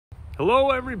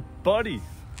Hello everybody,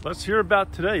 let's hear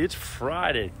about today. It's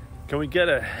Friday. Can we get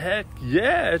a heck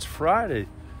yeah, it's Friday.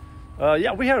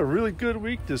 Yeah, we had a really good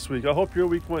week this week. I hope your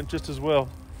week went just as well.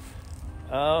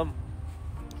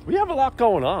 We have a lot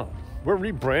going on. We're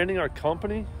rebranding our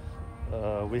company.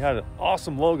 We had an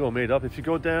awesome logo made up. If you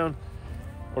go down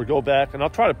or go back, and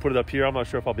I'll try to put it up here. I'm not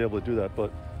sure if I'll be able to do that,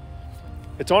 but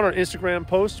it's on our Instagram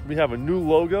post. We have a new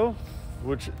logo,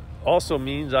 which also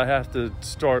means I have to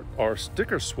start our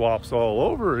sticker swaps all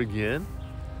over again.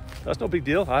 That's no big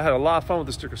deal. I had a lot of fun with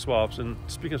the sticker swaps. And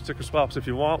speaking of sticker swaps, if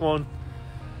you want one,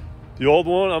 the old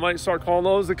one, I might start calling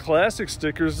those the classic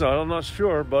stickers. I'm not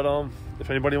sure, but if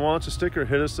anybody wants a sticker,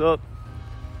 hit us up.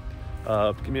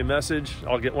 Give me a message.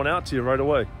 I'll get one out to you right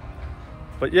away.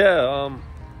 But yeah,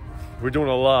 we're doing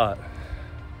a lot.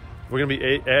 We're going to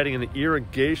be adding an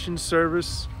irrigation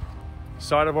service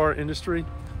side of our industry.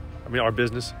 I mean, our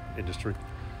business industry.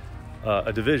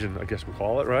 A division, I guess we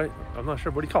call it, right? I'm not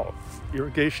sure. What do you call it?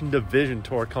 Irrigation division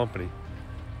to our company.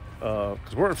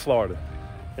 Because we're in Florida.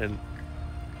 And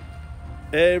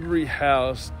every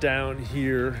house down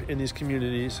here in these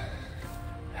communities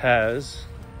has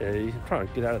I'm trying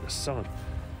to get out of the sun,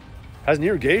 has an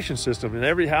irrigation system, and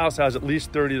every house has at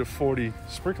least 30 to 40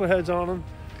 sprinkler heads on them.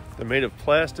 They're made of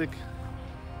plastic.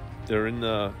 They're in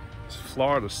the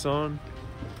Florida sun.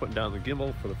 I'm putting down the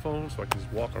gimbal for the phone so I can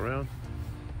just walk around.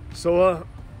 So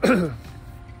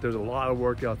there's a lot of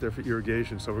work out there for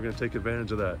irrigation, so we're going to take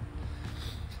advantage of that.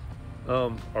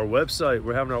 Our website,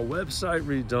 we're having our website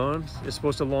redone. It's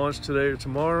supposed to launch today or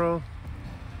tomorrow.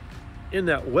 In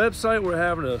that website, we're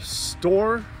having a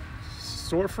storefront,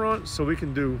 so we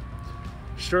can do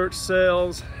shirt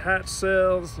sales, hat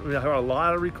sales. We have a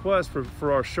lot of requests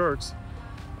for our shirts.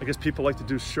 I guess people like to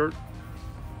do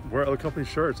wear other company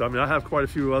shirts. I mean, I have quite a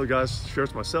few other guys'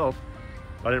 shirts myself.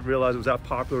 I didn't realize it was that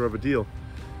popular of a deal.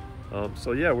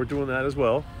 So yeah, we're doing that as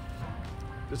well.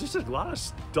 There's just a lot of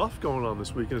stuff going on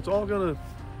this week, and it's all gonna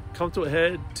come to a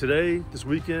head today, this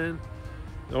weekend.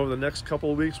 And over the next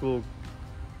couple of weeks, we'll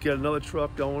get another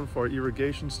truck going for our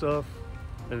irrigation stuff.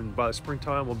 And by the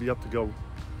springtime, we'll be up to go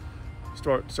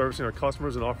start servicing our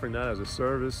customers and offering that as a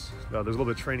service. There's a little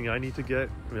bit of training I need to get.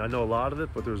 I mean, I know a lot of it,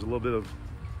 but there's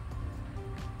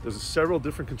several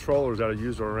different controllers that are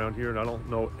used around here, and I don't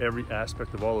know every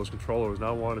aspect of all those controllers, and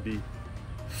I want to be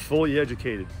fully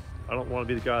educated. I don't want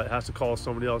to be the guy that has to call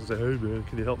somebody else and say, hey man,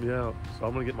 can you help me out? So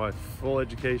I'm going to get my full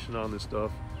education on this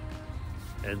stuff,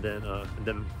 and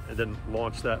then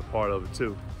launch that part of it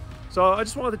too. So I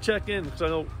just wanted to check in because I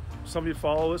know some of you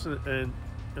follow us and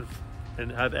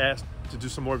have asked to do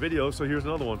some more videos. So here's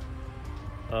another one.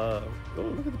 Oh,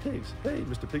 look at the pigs. Hey,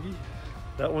 Mr. Piggy.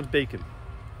 That one's Bacon.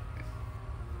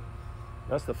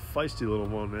 That's the feisty little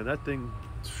one, man. That thing,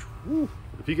 whew,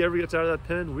 if he ever gets out of that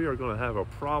pen, we are going to have a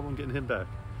problem getting him back.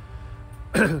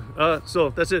 So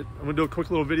that's it. I'm going to do a quick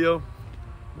little video.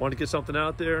 Want to get something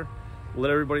out there.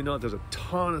 Let everybody know there's a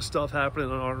ton of stuff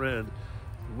happening on our end.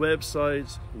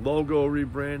 Websites, logo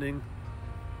rebranding,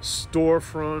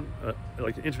 storefront,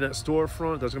 like the internet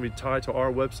storefront that's going to be tied to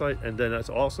our website, and then that's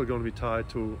also going to be tied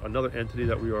to another entity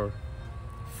that we are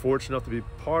fortunate enough to be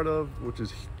part of, which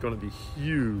is going to be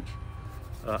huge.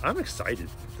 I'm excited.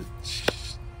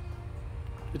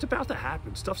 It's about to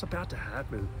happen. Stuff's about to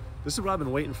happen. This is what I've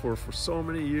been waiting for so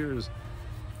many years,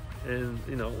 and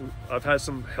you know, I've had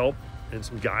some help and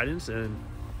some guidance, and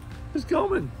it's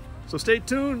coming. So stay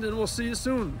tuned, and we'll see you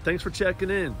soon. Thanks for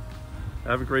checking in.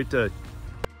 Have a great day.